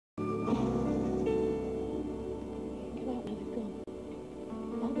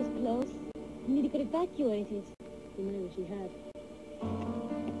close. We nearly got evacuated. You know what she had.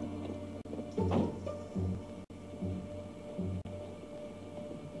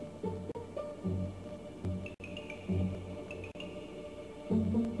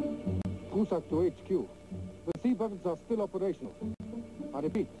 Cusack to HQ. The Seabirds are still operational. I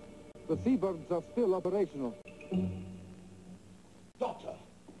repeat, the Seabirds are still operational. Doctor,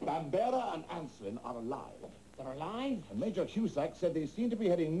 Bambera and Anselin are alive. They're alive? And Major Cusack said they seem to be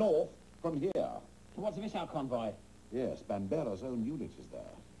heading north from here. Towards the missile convoy? Yes, Bambera's own unit is there.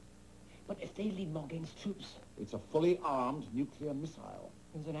 But if they lead Morgane's troops... It's a fully armed nuclear missile.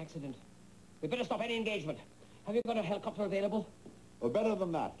 There's an accident. We better stop any engagement. Have you got a helicopter available? Or better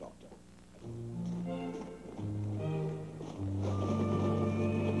than that, Doctor.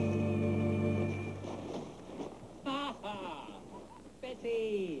 Ha ha!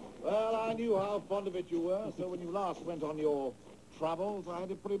 Betty! Well, I knew how fond of it you were, so when you last went on your travels, I had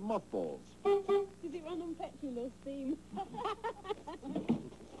to put in mothballs. Does it run on petrol or steam?